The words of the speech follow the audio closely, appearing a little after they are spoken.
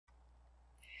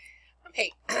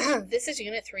Okay, this is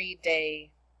Unit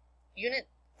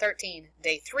 13,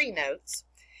 Day 3 notes.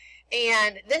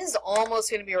 And this is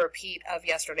almost going to be a repeat of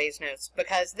yesterday's notes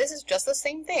because this is just the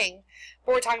same thing,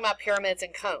 but we're talking about pyramids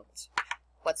and cones.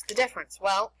 What's the difference?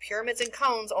 Well, pyramids and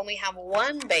cones only have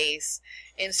one base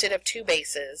instead of two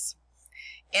bases,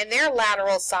 and their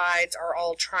lateral sides are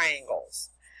all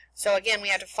triangles. So again, we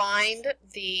have to find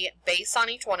the base on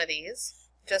each one of these,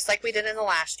 just like we did in the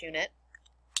last unit.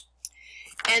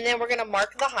 And then we're going to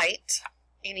mark the height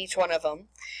in each one of them.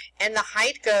 And the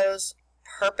height goes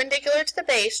perpendicular to the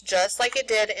base, just like it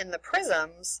did in the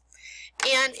prisms.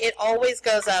 And it always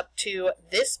goes up to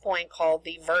this point called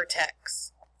the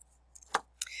vertex.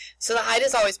 So the height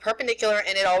is always perpendicular,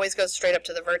 and it always goes straight up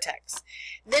to the vertex.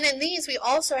 Then in these, we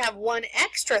also have one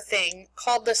extra thing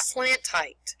called the slant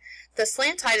height. The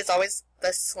slant height is always the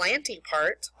slanty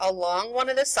part along one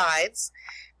of the sides,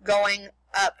 going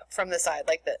up from the side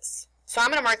like this. So I'm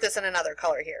going to mark this in another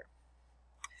color here.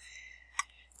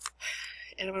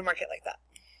 And I'm going to mark it like that.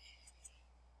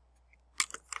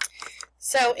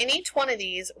 So in each one of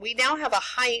these, we now have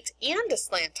a height and a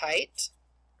slant height.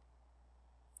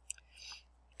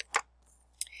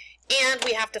 And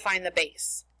we have to find the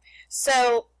base.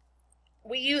 So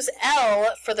we use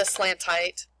L for the slant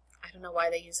height. I don't know why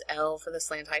they use L for the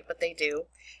slant height, but they do.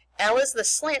 L is the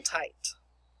slant height.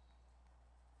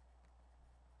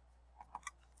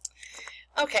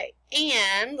 Okay,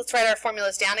 and let's write our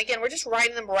formulas down. Again, we're just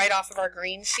writing them right off of our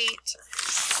green sheet.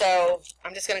 So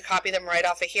I'm just going to copy them right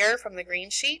off of here from the green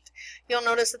sheet. You'll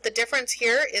notice that the difference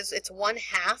here is it's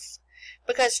 1/2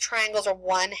 because triangles are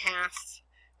 1/2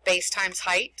 base times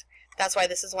height. That's why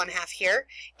this is 1/2 here.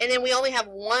 And then we only have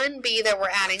one B that we're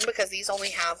adding because these only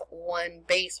have one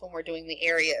base when we're doing the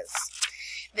areas.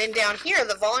 Then down here,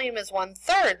 the volume is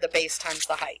 1/3 the base times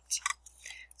the height.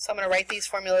 So I'm going to write these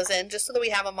formulas in just so that we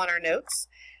have them on our notes.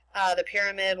 The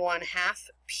pyramid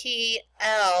 1/2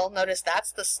 PL, notice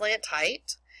that's the slant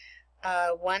height.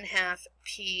 1/2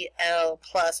 PL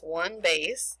plus 1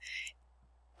 base.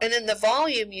 And then the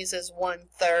volume uses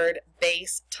 1/3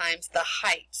 base times the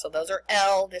height. So those are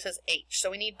L, this is H.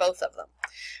 So we need both of them.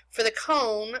 For the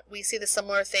cone, we see the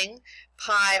similar thing.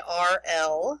 Pi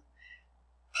RL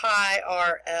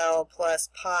plus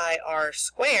pi R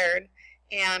squared,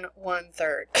 and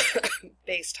 1/3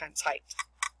 base times height.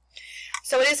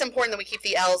 So it is important that we keep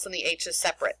the L's and the H's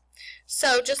separate.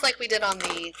 So just like we did on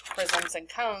the prisms and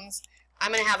cones,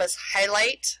 I'm going to have us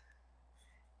highlight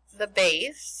the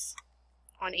base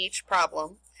on each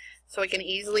problem so we can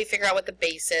easily figure out what the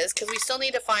base is, because we still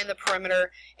need to find the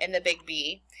perimeter and the big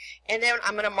B. And then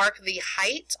I'm going to mark the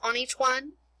height on each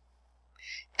one,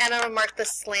 and I'm going to mark the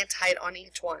slant height on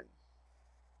each one.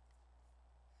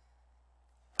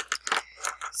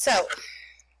 So,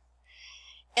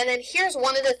 and then here's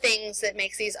one of the things that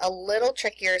makes these a little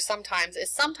trickier sometimes, is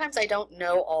sometimes I don't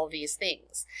know all these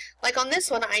things. Like on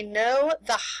this one, I know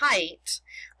the height,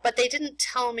 but they didn't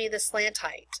tell me the slant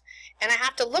height. And I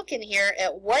have to look in here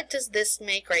at what does this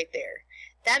make right there.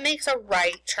 That makes a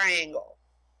right triangle,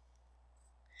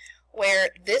 where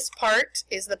this part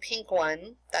is the pink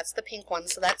one. That's the pink one,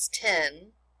 so that's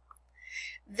 10.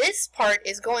 This part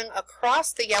is going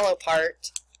across the yellow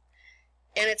part,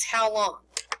 and it's how long?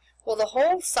 Well, the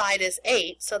whole side is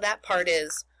 8, so that part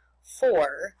is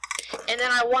 4. And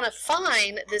then I want to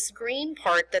find this green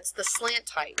part that's the slant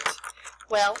height.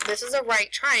 Well, this is a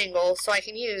right triangle, so I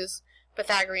can use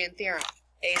Pythagorean theorem.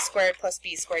 A squared plus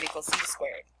B squared equals C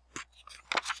squared.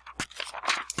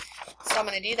 So I'm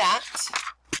going to do that.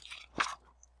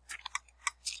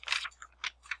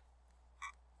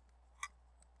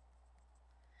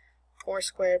 Four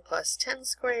squared plus 10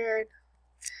 squared.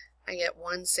 I get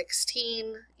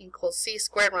 116 equals C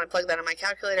squared. When I plug that in my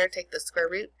calculator, take the square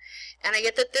root, and I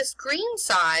get that this green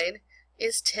side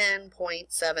is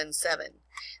 10.77.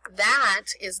 That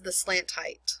is the slant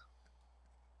height.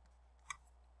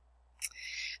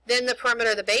 Then the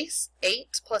perimeter of the base,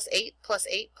 8 plus 8 plus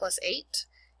 8 plus 8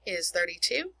 is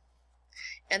 32.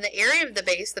 And the area of the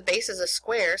base is a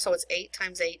square, so it's 8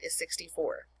 times 8 is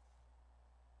 64.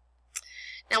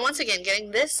 Now once again,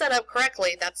 getting this set up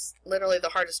correctly, that's literally the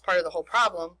hardest part of the whole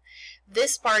problem.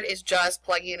 This part is just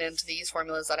plugging it into these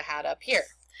formulas that I had up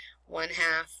here.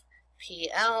 1/2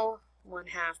 PL,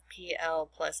 1/2 PL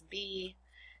plus B,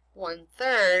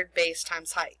 1/3 base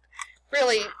times height.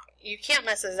 Really, you can't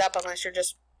mess this up unless you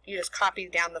just copy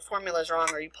down the formulas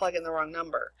wrong, or you plug in the wrong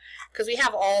number. Because we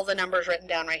have all the numbers written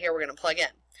down right here we're going to plug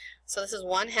in. So this is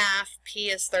 1/2, P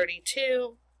is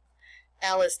 32,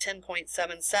 L is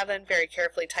 10.77. Very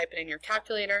carefully type it in your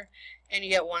calculator, and you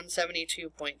get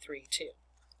 172.32.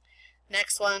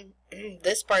 Next one,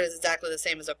 this part is exactly the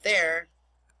same as up there.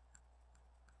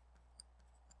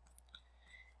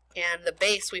 and the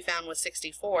base we found was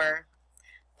 64.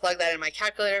 Plug that in my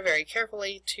calculator very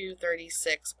carefully,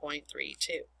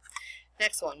 236.32.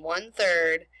 Next one,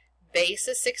 1/3, base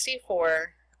is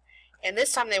 64, and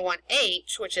this time they want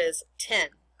h, which is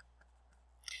 10.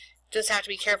 Just have to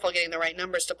be careful getting the right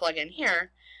numbers to plug in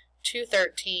here,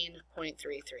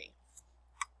 213.33.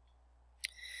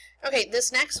 Okay,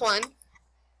 this next one,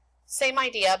 same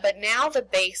idea, but now the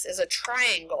base is a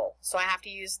triangle, so I have to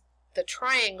use the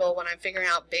triangle when I'm figuring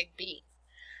out big B.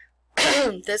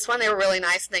 This one, they were really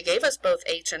nice, and they gave us both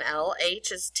h and L.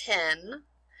 H is 10,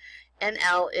 and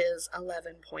L is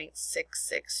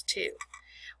 11.662.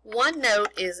 One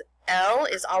note is L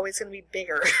is always going to be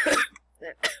bigger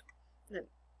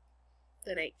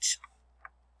than H,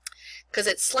 because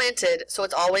it's slanted, so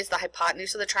it's always the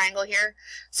hypotenuse of the triangle here,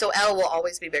 so L will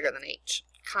always be bigger than H.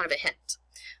 Kind of a hint.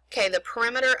 Okay, the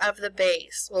perimeter of the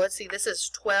base. Well, let's see, this is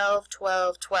 12,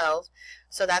 12, 12,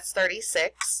 so that's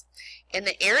 36. In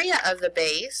the area of the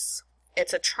base,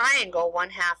 it's a triangle,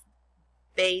 1/2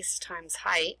 base times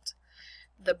height.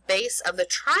 The base of the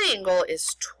triangle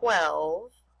is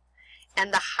 12,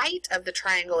 and the height of the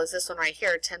triangle is this one right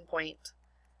here,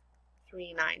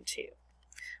 10.392.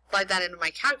 Plug that into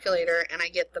my calculator, and I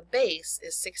get the base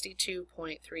is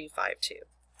 62.352.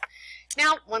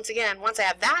 Now, once again, once I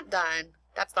have that done,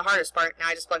 that's the hardest part. Now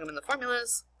I just plug them in the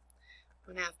formulas.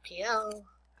 1/2 PL,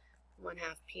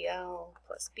 1/2 PL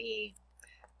plus B,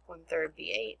 1/3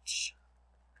 BH.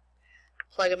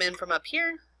 Plug them in from up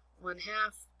here.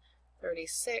 1/2,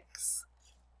 36,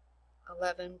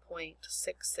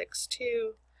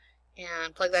 11.662.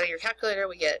 And plug that in your calculator.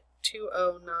 We get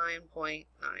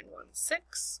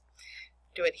 209.916.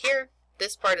 Do it here.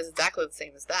 This part is exactly the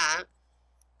same as that.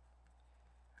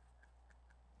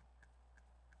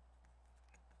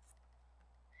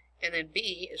 And then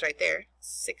B is right there,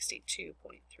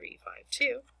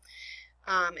 62.352.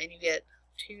 And you get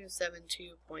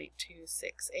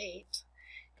 272.268.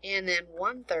 And then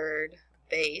 1/3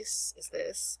 base is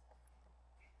this.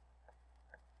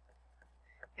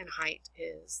 And height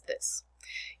is this.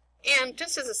 And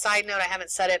just as a side note, I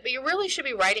haven't said it, but you really should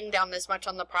be writing down this much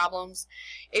on the problems.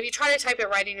 If you try to type it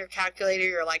right in your calculator,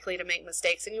 you're likely to make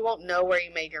mistakes, and you won't know where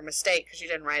you made your mistake because you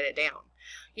didn't write it down.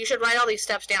 You should write all these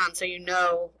steps down so you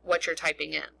know what you're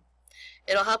typing in.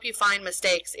 It'll help you find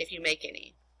mistakes if you make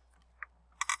any.